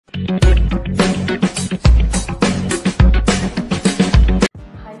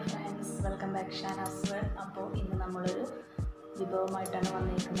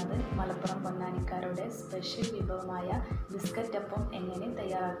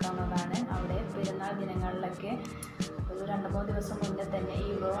തയ്യാറാക്കാവുന്നതാണ്. അവിടെ പെരുന്നാൾ ദിനങ്ങളിലൊക്കെ ഒരു 2-3 ദിവസം മുന്നേ തന്നെ ഈ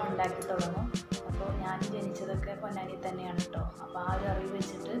വിഭവം ഉണ്ടാക്കി തുടങ്ങും. അപ്പോൾ ഞാൻ ജനിച്ചതൊക്കെ പൊന്നാനി തന്നെയാണ് കേട്ടോ. അപ്പോൾ ആ ഒരു അറിവ്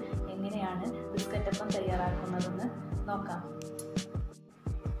വെച്ചിട്ട് എങ്ങനെയാണ് ബിസ്ക്കറ്റപ്പം തയ്യാറാക്കുന്നതെന്ന് നോക്കാം.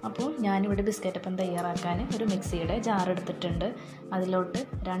 അപ്പോൾ ഞാനിവിടെ ബിസ്ക്കറ്റപ്പം തയ്യാറാക്കാൻ ഒരു മിക്സിയുടെ ജാർ എടുത്തിട്ടുണ്ട്. അതിലോട്ട്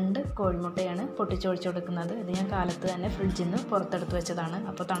 2 കോഴിമുട്ടയാണ് പൊട്ടിച്ചൊഴിച്ച് കൊടുക്കുന്നത്. ഇത് ഞാൻ കാലത്ത് തന്നെ ഫ്രിഡ്ജിൽ നിന്ന് പുറത്തെടുത്ത് വെച്ചതാണ്.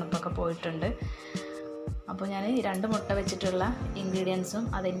 അപ്പോൾ തണുപ്പൊക്കെ പോയിട്ടുണ്ട്. അപ്പോൾ ഞാൻ ഈ 2 മുട്ട വെച്ചിട്ടുള്ള ഇൻഗ്രീഡിയൻസും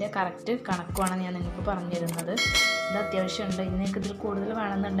അതിൻ്റെ കറക്റ്റ് കണക്കുമാണ് ഞാൻ നിങ്ങൾക്ക് പറഞ്ഞു തരുന്നത്. ഇത് അത്യാവശ്യമുണ്ട്. ഇനി നിങ്ങൾക്ക് ഇതിൽ കൂടുതൽ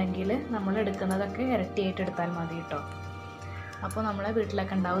വേണമെന്നുണ്ടെങ്കിൽ നമ്മൾ എടുക്കുന്നതൊക്കെ ഇരട്ടിയായിട്ട് എടുത്താൽ മതി കേട്ടോ. അപ്പോൾ നമ്മളെ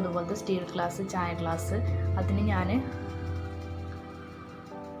വീട്ടിലൊക്കെ ഉണ്ടാവും ഇതുപോലത്തെ സ്റ്റീൽ ഗ്ലാസ്, ചായ ഗ്ലാസ്. അതിന് ഞാൻ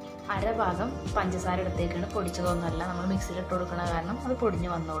അര ഭാഗം പഞ്ചസാര എടുത്തേക്കാണ്. പൊടിച്ചതൊന്നുമല്ല, നമ്മൾ മിക്സിയിൽ ഇട്ട് കൊടുക്കണ കാരണം അത് പൊടിഞ്ഞ്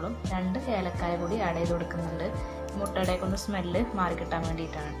വന്നോളും. 2 ഏലക്കായ കൂടി ആഡ് ചെയ്ത് കൊടുക്കുന്നുണ്ട്. മുട്ടയുടെയൊക്കെ ഒന്ന് സ്മെല്ല് മാറി കിട്ടാൻ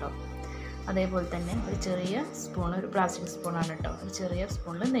വേണ്ടിയിട്ടാണ് കേട്ടോ. അതേപോലെ തന്നെ ഒരു ചെറിയ സ്പൂൺ, ഒരു പ്ലാസ്റ്റിക് സ്പൂണാണ് കേട്ടോ, ഒരു ചെറിയ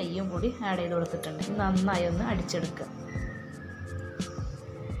സ്പൂണിൽ നെയ്യും കൂടി ആഡ് ചെയ്ത് കൊടുത്തിട്ടുണ്ട്. നന്നായി ഒന്ന് അടിച്ചെടുക്കുക.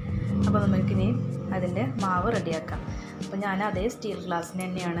 അപ്പോൾ നമുക്കിനി അതിൻ്റെ മാവ് റെഡിയാക്കാം. അപ്പോൾ ഞാൻ അതേ സ്റ്റീൽ ഗ്ലാസ്സിന്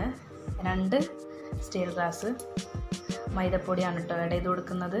തന്നെയാണ് 2 സ്റ്റീൽ ഗ്ലാസ് മൈദപ്പൊടിയാണ് കേട്ടോ ആഡ് ചെയ്ത്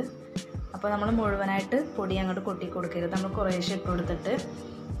കൊടുക്കുന്നത്. അപ്പോൾ നമ്മൾ മുഴുവനായിട്ട് പൊടി അങ്ങോട്ട് കൊട്ടി കൊടുക്കരുത്. നമ്മൾ കുറേശ്ശെ ഇട്ട് കൊടുത്തിട്ട്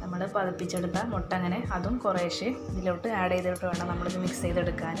നമ്മൾ പതപ്പിച്ചെടുത്ത മുട്ട അങ്ങനെ അതും കുറേശ്ശെ ഇതിലോട്ട് ആഡ് ചെയ്തിട്ട് വേണം നമ്മളിത് മിക്സ്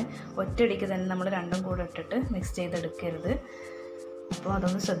ചെയ്തെടുക്കാൻ. ഒറ്റയടിക്ക് തന്നെ നമ്മൾ 2ഉം കൂടെ ഇട്ടിട്ട് മിക്സ് ചെയ്തെടുക്കരുത്. അപ്പോൾ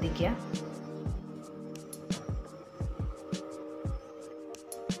അതൊന്ന് ശ്രദ്ധിക്കുക.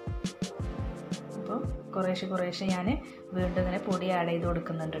 അപ്പോൾ കുറേശ്ശെ ഞാൻ വീണ്ടും ഇങ്ങനെ പൊടി ആഡ് ചെയ്ത്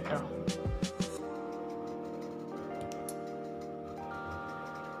കൊടുക്കുന്നുണ്ട് കേട്ടോ.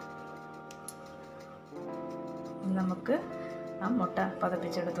 നമുക്ക് ആ മുട്ട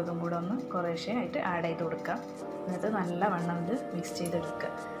പതപ്പിച്ചെടുത്തതും കൂടെ ഒന്ന് കുറേശ്ശെ ആയിട്ട് ആഡ് ചെയ്ത് കൊടുക്കാം. എന്നിട്ട് നല്ലവണ്ണം ഇത് മിക്സ് ചെയ്തെടുക്കുക.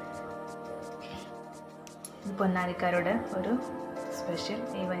 ഇത് പൊന്നാനിക്കാരുടെ ഒരു സ്പെഷ്യൽ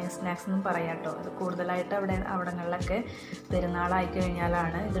ഈവനിങ് സ്നാക്സ് എന്നും പറയാം കേട്ടോ. ഇത് കൂടുതലായിട്ട് അവിടങ്ങളിലൊക്കെ പെരുന്നാളായി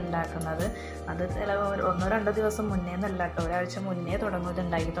കഴിഞ്ഞാലാണ് ഇത് ഉണ്ടാക്കുന്നത്. അത് ചില 1-2 ദിവസം മുന്നേ എന്നല്ല കേട്ടോ, ഒരാഴ്ച മുന്നേ തുടങ്ങും ഇത്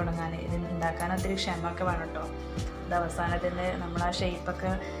ഉണ്ടാക്കി തുടങ്ങാൻ. ഇത് ഉണ്ടാക്കാൻ ഒത്തിരി ക്ഷമയൊക്കെ വേണം കേട്ടോ. ഇത് അവസാനത്തിന് നമ്മൾ ആ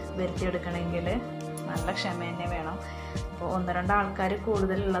ഷേപ്പൊക്കെ വരുത്തിയെടുക്കണമെങ്കിൽ നല്ല ക്ഷമ തന്നെ വേണം. അപ്പോൾ 1-2 ആൾക്കാർ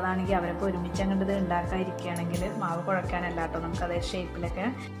കൂടുതലുള്ളതാണെങ്കിൽ അവരൊക്കെ ഒരുമിച്ച് അങ്ങോട്ട് ഇത് ഉണ്ടാക്കാതിരിക്കുകയാണെങ്കിൽ മാവ് കുഴക്കാനല്ല കേട്ടോ, നമുക്ക്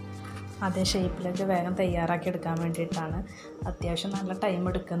അതേ ഷേപ്പിലൊക്കെ വേഗം തയ്യാറാക്കി എടുക്കാൻ വേണ്ടിയിട്ടാണ്. അത്യാവശ്യം നല്ല ടൈം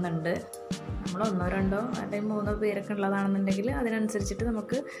എടുക്കുന്നുണ്ട്. നമ്മൾ 1-2 അല്ലെങ്കിൽ 3 പേരൊക്കെ ഉള്ളതാണെന്നുണ്ടെങ്കിൽ അതിനനുസരിച്ചിട്ട്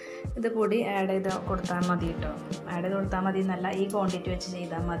നമുക്ക് ഇത് പൊടി ആഡ് ചെയ്ത് കൊടുത്താൽ മതി കേട്ടോ. ആഡ് ചെയ്ത് കൊടുത്താൽ മതി എന്നല്ല, ഈ ക്വാണ്ടിറ്റി വെച്ച്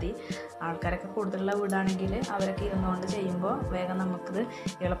ചെയ്താൽ മതി. ആൾക്കാരൊക്കെ കൂടുതലുള്ള വീടാണെങ്കിൽ അവരൊക്കെ ഇരുന്നുകൊണ്ട് ചെയ്യുമ്പോൾ വേഗം നമുക്കിത്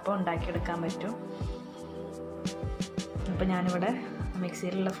എളുപ്പം ഉണ്ടാക്കിയെടുക്കാൻ പറ്റും. അപ്പോൾ ഞാനിവിടെ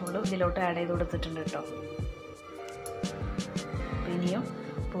മിക്സിയിലുള്ള ഫുള്ള് ഇതിലോട്ട് ആഡ് ചെയ്ത് കൊടുത്തിട്ടുണ്ട് കേട്ടോ. ഇനിയും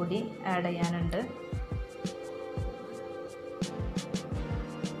പൊടി ആഡ് ചെയ്യാനുണ്ട്.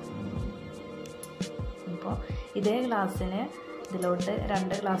 അപ്പോൾ ഇതേ ഗ്ലാസ്സിന് ഇതിലോട്ട്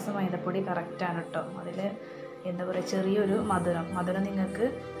 2 ഗ്ലാസ് മൈദപ്പൊടി കറക്റ്റാണ് കേട്ടോ. അതിൽ എന്താ പറയുക, ചെറിയൊരു മധുരം നിങ്ങൾക്ക്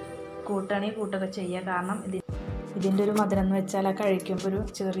കൂട്ടുകയൊക്കെ ചെയ്യുക. കാരണം ഇതിൻ്റെ ഒരു മധുരം എന്ന് വെച്ചാൽ ആ കഴിക്കുമ്പോൾ ഒരു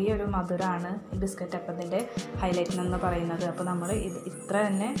ചെറിയൊരു മധുരമാണ് ഈ ബിസ്ക്കറ്റ് അപ്പത്തിൻ്റെ ഹൈലൈറ്റ് എന്ന് പറയുന്നത്. അപ്പോൾ നമ്മൾ ഇത്ര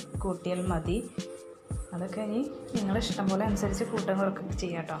തന്നെ കൂട്ടിയാൽ മതി. അതൊക്കെ ഇനി നിങ്ങളുടെ ഇഷ്ടം പോലെ അനുസരിച്ച് കൂട്ടുകയൊക്കെ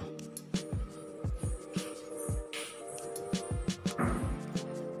ചെയ്യാം കേട്ടോ.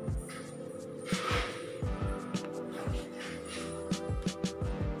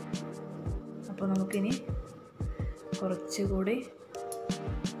 അപ്പോൾ നമുക്കിനി കുറച്ചുകൂടി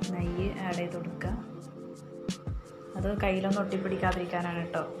നെയ്യ് ആഡ് ചെയ്ത് കൊടുക്കാം. അത് കയ്യിലൊന്നും ഒട്ടിപ്പിടിക്കാതിരിക്കാനാണ്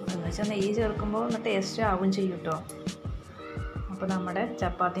കേട്ടോ. എന്ന് വെച്ചാൽ നെയ്യ് ചേർക്കുമ്പോൾ ഒന്ന് ടേസ്റ്റ് ആവും ചെയ്യും കേട്ടോ. അപ്പോൾ നമ്മുടെ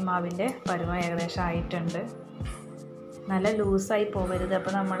ചപ്പാത്തി മാവിൻ്റെ പരുവം ഏകദേശം ആയിട്ടുണ്ട്. നല്ല ലൂസായി പോകരുത്.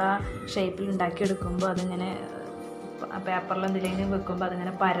 അപ്പോൾ നമ്മൾ ആ ഷേപ്പിൽ ഉണ്ടാക്കിയെടുക്കുമ്പോൾ അതിങ്ങനെ പേപ്പറിൽ എന്തെങ്കിലും വെക്കുമ്പോൾ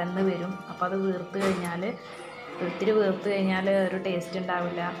അതിങ്ങനെ പരന്ന് വരും. അപ്പോൾ അത് ഒത്തിരി വീർത്ത് കഴിഞ്ഞാൽ ഒരു ടേസ്റ്റ്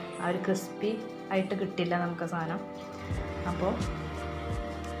ഉണ്ടാവില്ല. ആ ഒരു ക്രിസ്പി ആയിട്ട് കിട്ടില്ല നമുക്ക് സാധനം. അപ്പോൾ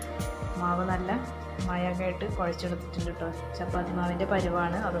മാവ് നല്ല മയൊക്കെ ആയിട്ട് കുഴച്ചെടുത്തിട്ടുണ്ട് കേട്ടോ. ചപ്പാത്തി മാവിൻ്റെ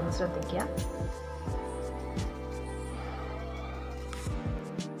പരുവാണ്, അതൊന്ന് ശ്രദ്ധിക്കുക.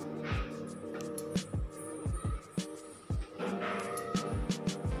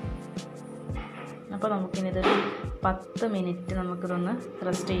 അപ്പോൾ നമുക്കിനിതൊരു 10 മിനിറ്റ് നമുക്കിതൊന്ന്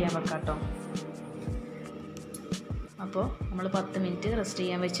റെസ്റ്റ് ചെയ്യാൻ വെക്കാം കേട്ടോ. അപ്പോൾ നമ്മൾ 10 മിനിറ്റ് റെസ്റ്റ്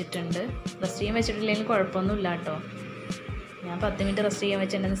ചെയ്യാൻ വെച്ചിട്ടുണ്ട്. റെസ്റ്റ് ചെയ്യാൻ വെച്ചിട്ടില്ലെങ്കിൽ കുഴപ്പമൊന്നുമില്ല കേട്ടോ. ഞാൻ 10 മിനിറ്റ് റെസ്റ്റ് ചെയ്യാൻ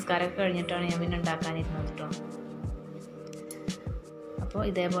വെച്ച് എൻ്റെ നിസ്കാരമൊക്കെ കഴിഞ്ഞിട്ടാണ് ഞാൻ പിന്നെ ഉണ്ടാക്കാനിരുന്നത് കേട്ടോ. അപ്പോൾ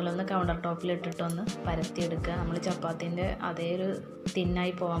ഇതേപോലെ ഒന്ന് കൗണ്ടർ ടോപ്പിലിട്ടിട്ടൊന്ന് പരത്തിയെടുക്കുക. നമ്മൾ ചപ്പാത്തിൻ്റെ അതേ ഒരു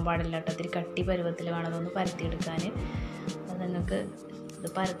തിന്നായി പോകാൻ പാടില്ല കേട്ടോ. ഇത്തിരി കട്ടി പരുവത്തിൽ വേണം അതൊന്ന് പരത്തിയെടുക്കാൻ. അത് നിങ്ങൾക്ക് ഇത്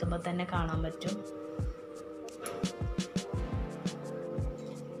പരത്തുമ്പോൾ തന്നെ കാണാൻ പറ്റും.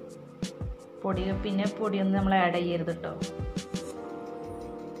 പിന്നെ പൊടിയൊന്നും നമ്മൾ ആഡ് ചെയ്യരുത് കേട്ടോ.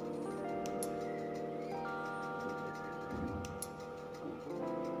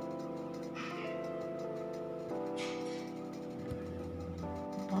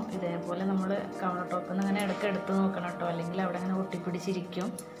 അപ്പോൾ ഇതേപോലെ നമ്മൾ കൗണ്ടർ ടോപ്പിൽ നിന്ന് അങ്ങനെ ഇടയ്ക്ക് എടുത്ത് നോക്കണം കേട്ടോ, അല്ലെങ്കിൽ അവിടെ അങ്ങനെ ഒട്ടിപ്പിടിച്ചിരിക്കും.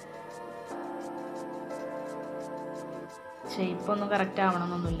 ഷേപ്പൊന്നും കറക്റ്റ്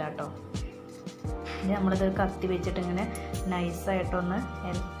ആവണമെന്നൊന്നുമില്ല കേട്ടോ. ഇനി നമ്മളിത് കത്തി വെച്ചിട്ട് ഇങ്ങനെ നൈസായിട്ടൊന്ന്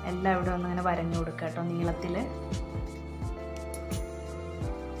എല്ലാവിടെയും ഒന്ന് ഇങ്ങനെ വരഞ്ഞു കൊടുക്കുക കേട്ടോ, നീളത്തിൽ.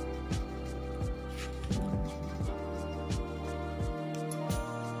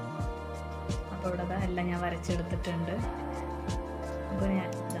 അപ്പോൾ ഇവിടെ എല്ലാം ഞാൻ വരച്ചെടുത്തിട്ടുണ്ട്. അപ്പോൾ ഞാൻ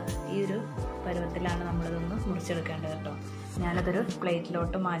ഈ ഒരു പരുവത്തിലാണ് നമ്മളിതൊന്ന് മുറിച്ചെടുക്കേണ്ടത് കേട്ടോ. ഞാനതൊരു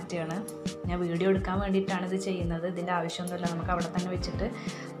പ്ലേറ്റിലോട്ട് മാറ്റുകയാണ്. ഞാൻ വീഡിയോ എടുക്കാൻ വേണ്ടിയിട്ടാണ് ഇത് ചെയ്യുന്നത്. ഇതിൻ്റെ ആവശ്യമൊന്നുമില്ല, നമുക്ക് അവിടെ തന്നെ വെച്ചിട്ട്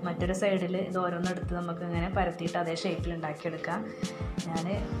മറ്റൊരു സൈഡിൽ ഇത് ഓരോന്നെടുത്ത് നമുക്ക് ഇങ്ങനെ പരത്തിയിട്ട് അതേ ഷേപ്പിൽ ഉണ്ടാക്കിയെടുക്കാം. ഞാൻ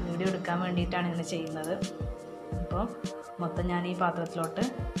വീഡിയോ എടുക്കാൻ വേണ്ടിയിട്ടാണ് ഇങ്ങനെ ചെയ്യുന്നത്. അപ്പോൾ മൊത്തം ഞാൻ ഈ പാത്രത്തിലോട്ട്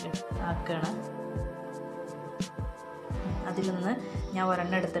ആക്കുകയാണ്. അതിൽ നിന്ന് ഞാൻ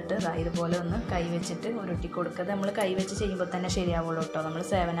ഒരെണ്ണം എടുത്തിട്ട് ഇതുപോലെ ഒന്ന് കൈ വെച്ചിട്ട് ഉരുട്ടി കൊടുക്കുക. നമ്മൾ കൈ വെച്ച് ചെയ്യുമ്പോൾ തന്നെ ശരിയാവുള്ളൂ കേട്ടോ. നമ്മൾ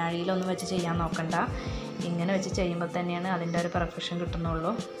സേവനാഴിയിലൊന്നും വെച്ച് ചെയ്യാൻ നോക്കണ്ട, ഇങ്ങനെ വെച്ച് ചെയ്യുമ്പോൾ തന്നെയാണ് അതിൻ്റെ ഒരു പെർഫെക്ഷൻ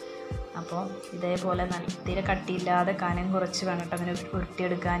കിട്ടുന്നുള്ളൂ. അപ്പോൾ ഇതേപോലെ തീരെ കട്ടിയില്ലാതെ കനം കുറച്ച് വേണം കേട്ടോ അങ്ങനെ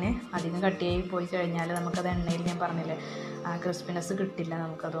ഉരുട്ടിയെടുക്കാൻ. അധികം കട്ടിയായി പോയി കഴിഞ്ഞാൽ നമുക്കത് എണ്ണയിൽ ഞാൻ പറഞ്ഞില്ലേ ആ ക്രിസ്പിനെസ് കിട്ടില്ല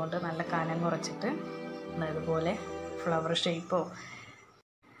നമുക്ക്. അതുകൊണ്ട് നല്ല കനം കുറച്ചിട്ട് ഇതുപോലെ ഫ്ലവർ ഷേപ്പോ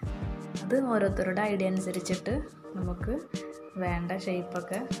അത് ഓരോരുത്തരുടെ ഐഡിയ അനുസരിച്ചിട്ട് നമുക്ക് വേണ്ട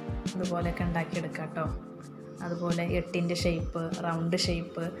ഷേപ്പൊക്കെ ഇതുപോലെയൊക്കെ ഉണ്ടാക്കിയെടുക്കാം കേട്ടോ. അതുപോലെ 8ൻ്റെ ഷേപ്പ്, റൗണ്ട്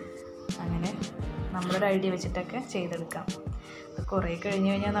ഷേപ്പ്, അങ്ങനെ നമ്മളൊരു ഐഡിയ വെച്ചിട്ടൊക്കെ ചെയ്തെടുക്കാം. കുറേ കഴിഞ്ഞ്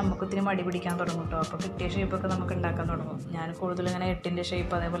കഴിഞ്ഞാൽ നമുക്ക് ഇത്തിരി മടി പിടിക്കാൻ തുടങ്ങും കേട്ടോ. അപ്പോൾ കിട്ടിയ ഷേപ്പൊക്കെ നമുക്ക് ഉണ്ടാക്കാൻ തുടങ്ങും. ഞാൻ കൂടുതലും ഇങ്ങനെ 8ൻ്റെ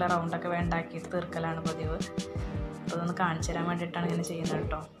ഷേപ്പ് അതേപോലെ റൗണ്ടൊക്കെ ഉണ്ടാക്കിയിട്ട് തീർക്കലാണ് പതിവ്. അപ്പോൾ അതൊന്ന് കാണിച്ചു തരാൻ വേണ്ടിയിട്ടാണ് ഇങ്ങനെ ചെയ്യുന്നത്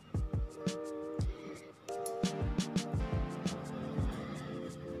കേട്ടോ.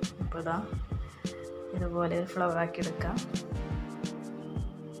 അപ്പോൾ ഇതാ ഇതുപോലെ ഫ്ലവറാക്കി എടുക്കാം.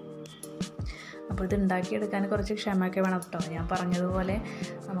 അപ്പോൾ ഇത് ഉണ്ടാക്കിയെടുക്കാൻ കുറച്ച് ക്ഷമയൊക്കെ വേണം കേട്ടോ. ഞാൻ പറഞ്ഞതുപോലെ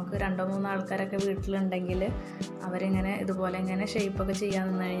നമുക്ക് 2-3 ആൾക്കാരൊക്കെ വീട്ടിലുണ്ടെങ്കിൽ അവരിങ്ങനെ ഇതുപോലെ ഇങ്ങനെ ഷേപ്പൊക്കെ ചെയ്യാൻ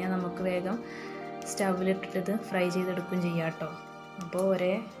നിന്ന് കഴിഞ്ഞാൽ നമുക്ക് വേഗം സ്റ്റൗവിലിട്ടിട്ട് ഇത് ഫ്രൈ ചെയ്തെടുക്കുകയും ചെയ്യാം കേട്ടോ. അപ്പോൾ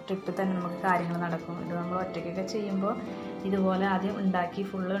ഒരേ ട്രിപ്പിൽ തന്നെ നമുക്ക് കാര്യങ്ങൾ നടക്കും. ഇത് നമ്മൾ ഒറ്റയ്ക്കൊക്കെ ചെയ്യുമ്പോൾ ഇതുപോലെ ആദ്യം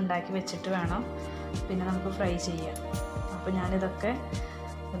ഫുള്ള് ഉണ്ടാക്കി വെച്ചിട്ട് വേണം പിന്നെ നമുക്ക് ഫ്രൈ ചെയ്യാം. അപ്പോൾ ഞാനിതൊക്കെ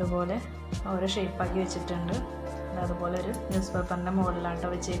ഇതുപോലെ ഓരോ ഷേപ്പാക്കി വെച്ചിട്ടുണ്ട്. അതുപോലെ ഒരു ന്യൂസ് പേപ്പറിൻ്റെ മുകളിലാട്ടോ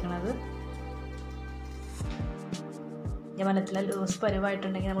വെച്ചേക്കുന്നത്. ഞാൻ മനസ്സിൽ ലൂസ്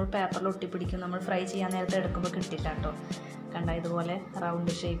പരുവായിട്ടുണ്ടെങ്കിൽ നമ്മൾ പേപ്പറിൽ ഒട്ടിപ്പിടിക്കും. നമ്മൾ ഫ്രൈ ചെയ്യാൻ നേരത്തെ എടുക്കുമ്പോൾ കിട്ടില്ല കേട്ടോ. കണ്ട ഇതുപോലെ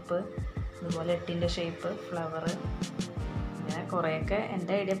റൗണ്ട് ഷേപ്പ്, ഇതുപോലെ 8ൻ്റെ ഷേപ്പ്, ഫ്ലവർ, ഇങ്ങനെ കുറേയൊക്കെ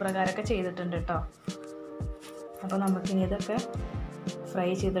എൻ്റെ ഐഡിയ പ്രകാരമൊക്കെ ചെയ്തിട്ടുണ്ട് കേട്ടോ. അപ്പോൾ നമുക്കിനി ഇതൊക്കെ ഫ്രൈ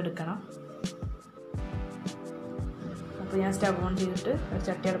ചെയ്തെടുക്കണം. അപ്പോൾ ഞാൻ സ്റ്റവ് ഓൺ ചെയ്തിട്ട് ഒരു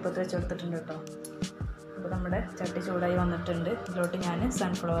ചട്ടി അടുപ്പത്ത് വെച്ച് കൊടുത്തിട്ടുണ്ട് കേട്ടോ. അപ്പോൾ നമ്മുടെ ചട്ടി ചൂടായി വന്നിട്ടുണ്ട്. ഇതിലോട്ട് ഞാൻ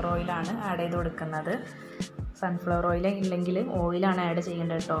സൺഫ്ലവർ ഓയിലാണ് ആഡ് ചെയ്ത് കൊടുക്കുന്നത്. സൺഫ്ലവർ ഓയിൽ ഇല്ലെങ്കിൽ ഓയിലാണ് ആഡ്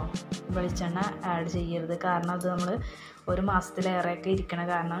ചെയ്യേണ്ടത് കേട്ടോ. വെളിച്ചെണ്ണ ആഡ് ചെയ്യരുത്. കാരണം അത് നമ്മൾ ഒരു മാസത്തിലേറെയൊക്കെ ഇരിക്കണ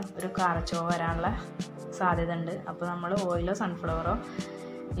കാരണം ഒരു കാരച്ചോവ വരാനുള്ള സാധ്യത ഉണ്ട്. അപ്പോൾ നമ്മൾ ഓയിലോ സൺഫ്ലവറോ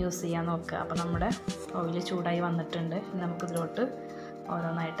യൂസ് ചെയ്യാൻ നോക്കുക. അപ്പോൾ നമ്മുടെ ഓയിൽ ചൂടായി വന്നിട്ടുണ്ട്. നമുക്കിതിലോട്ട്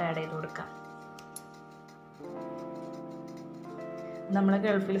ഓരോന്നായിട്ട് ആഡ് ചെയ്ത് കൊടുക്കാം. നമ്മളെ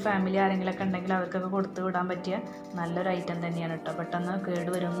ഗൾഫിൽ ഫാമിലി ആരെങ്കിലുമൊക്കെ ഉണ്ടെങ്കിൽ അവർക്കൊക്കെ കൊടുത്ത് വിടാൻ പറ്റിയ നല്ലൊരു ഐറ്റം തന്നെയാണ് കേട്ടോ. പെട്ടെന്ന്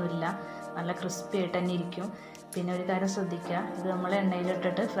കേടുവരൊന്നുമില്ല, നല്ല ക്രിസ്പി ആയിട്ട് തന്നെ ഇരിക്കും. പിന്നെ ഒരു കാര്യം ശ്രദ്ധിക്കുക, ഇത് നമ്മൾ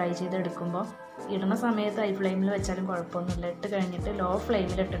എണ്ണയിലിട്ടിട്ട് ഫ്രൈ ചെയ്തെടുക്കുമ്പോൾ ഇടുന്ന സമയത്ത് ഹൈ ഫ്ലെയിമിൽ വെച്ചാലും കുഴപ്പമൊന്നുമില്ല. ഇട്ട് കഴിഞ്ഞിട്ട് ലോ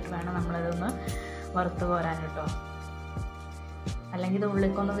ഫ്ലെയിമിലിട്ടിട്ട് വേണം നമ്മളിതൊന്ന് വറുത്ത് കോരാൻ കേട്ടോ. അല്ലെങ്കിൽ ഇത്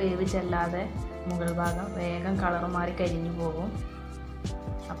ഉള്ളിലേക്കൊന്ന് വേവ് ചെല്ലാതെ മുകൾ ഭാഗം വേഗം കളർ മാറി കരിഞ്ഞു പോകും.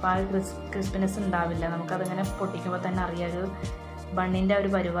 അപ്പോൾ ആ ക്രിസ്പിനെസ് ഉണ്ടാവില്ല. നമുക്കതിങ്ങനെ പൊട്ടിക്കുമ്പോൾ തന്നെ അറിയാം ഒരു ബണ്ണിൻ്റെ ഒരു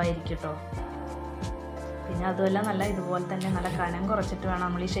പരുവായിരിക്കും കേട്ടോ. പിന്നെ അതുമല്ല നല്ല ഇതുപോലെ തന്നെ നല്ല കനം കുറച്ചിട്ട് വേണം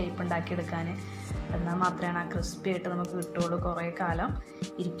നമ്മൾ ഈ ഷേപ്പ് ഉണ്ടാക്കിയെടുക്കാൻ. എന്നാൽ മാത്രമേ ആ ക്രിസ്പി ആയിട്ട് നമുക്ക് കിട്ടുള്ളൂ, കുറേ കാലം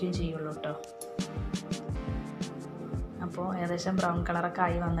ഇരിക്കുകയും ചെയ്യുള്ളൂ കേട്ടോ. അപ്പോൾ ഏകദേശം ബ്രൗൺ കളറൊക്കെ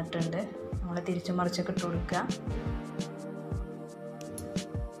ആയി വന്നിട്ടുണ്ട്. നമ്മൾ തിരിച്ചു മറിച്ചൊക്കെ ഇട്ട് കൊടുക്കുക.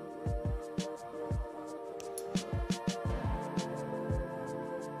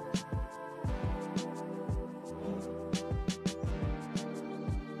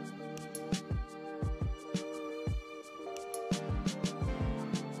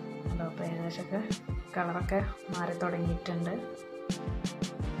 അപ്പോൾ ഏകദേശമൊക്കെ കളറൊക്കെ മാറി തുടങ്ങിയിട്ടുണ്ട്.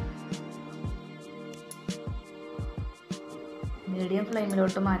 മീഡിയം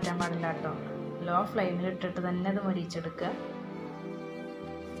ഫ്ലെയിമിലോട്ട് മാറ്റാൻ പാടില്ല കേട്ടോ. ലോ ഫ്ലെയിമിൽ ഇട്ടിട്ട് തന്നെ അത് മൊരിച്ചെടുക്കുക.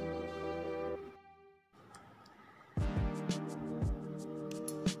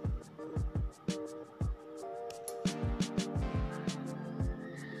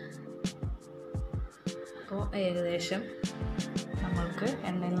 അപ്പോൾ ഏകദേശം നമ്മൾക്ക്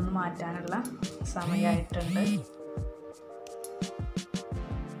എണ്ണയിൽ നിന്ന് മാറ്റാനുള്ള സമയമായിട്ടുണ്ട്.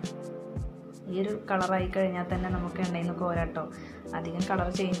 ഈ ഒരു കളറായി കഴിഞ്ഞാൽ തന്നെ നമുക്ക് എണ്ണയിൽ നിന്ന് കോരാട്ടോ. അധികം കളർ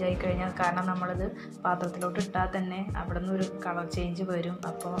ചേഞ്ച് ആയി കഴിഞ്ഞാൽ, കാരണം നമ്മളിത് പാത്രത്തിലോട്ട് ഇട്ടാൽ തന്നെ അവിടെ നിന്ന് ഒരു കളർ ചേഞ്ച് വരും.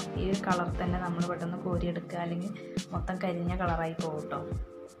 അപ്പോൾ ഈ കളർ തന്നെ നമ്മൾ പെട്ടെന്ന് കോരിയെടുക്കുക, അല്ലെങ്കിൽ മൊത്തം കരിഞ്ഞ കളറായി പോകും കേട്ടോ.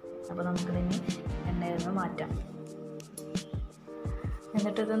 അപ്പോൾ നമുക്കിതിന് എണ്ണയിൽ നിന്ന് മാറ്റാം.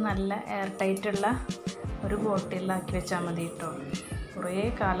 എന്നിട്ടിത് നല്ല എയർ ടൈറ്റുള്ള ഒരു ബോട്ടിലാക്കി വെച്ചാൽ മതി കേട്ടോ. കുറേ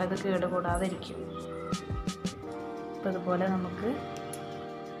കാലം ഇത് കേടുകൂടാതെ ഇരിക്കും. അപ്പോൾ ഇതുപോലെ നമുക്ക്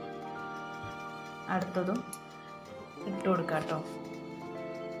അടുത്തതും ഇട്ട് കൊടുക്കാം കേട്ടോ.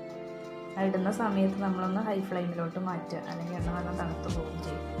 ഇടുന്ന സമയത്ത് നമ്മളൊന്ന് ഹൈ ഫ്ലെയിമിലോട്ട് മാറ്റുക, അല്ലെങ്കിൽ എണ്ണ നല്ല തണുത്ത് പോകും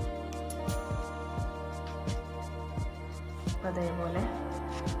ചെയ്യും. അപ്പോൾ അതേപോലെ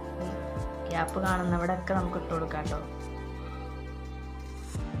ഈ ഗ്യാപ്പ് കാണുന്നവിടെയൊക്കെ നമുക്ക് ഇട്ട് കൊടുക്കാം കേട്ടോ.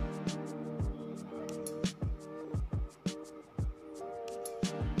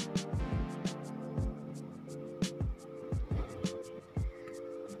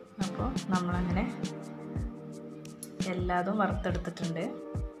 അപ്പോൾ നമ്മളങ്ങനെ എല്ലാതും വറുത്തെടുത്തിട്ടുണ്ട്.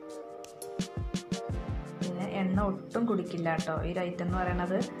 പിന്നെ എണ്ണ ഒട്ടും കുടിക്കില്ല കേട്ടോ. ഈ ഐറ്റം എന്ന്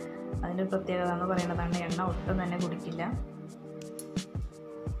പറയണത്, അതിൻ്റെ പ്രത്യേകത എന്ന് പറയുന്നതാണ് എണ്ണ ഒട്ടും തന്നെ കുടിക്കില്ല.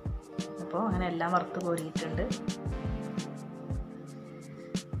 അപ്പോൾ അങ്ങനെ എല്ലാം വറുത്ത് കോരിയിട്ടുണ്ട്.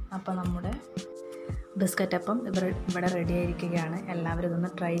 അപ്പോൾ നമ്മുടെ ബിസ്ക്കറ്റപ്പം ഇവിടെ റെഡി ആയിരിക്കുകയാണ്. എല്ലാവരും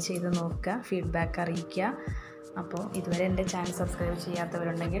ഇതൊന്ന് ട്രൈ ചെയ്ത് നോക്കുക, ഫീഡ്ബാക്ക് അറിയിക്കുക. അപ്പോൾ ഇതുവരെ എൻ്റെ ചാനൽ സബ്സ്ക്രൈബ്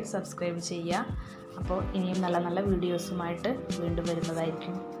ചെയ്യാത്തവരുണ്ടെങ്കിൽ സബ്സ്ക്രൈബ് ചെയ്യുക. അപ്പോൾ ഇനിയും നല്ല നല്ല വീഡിയോസുമായിട്ട് വീണ്ടും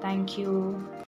വരുന്നതായിരിക്കും. Thank you.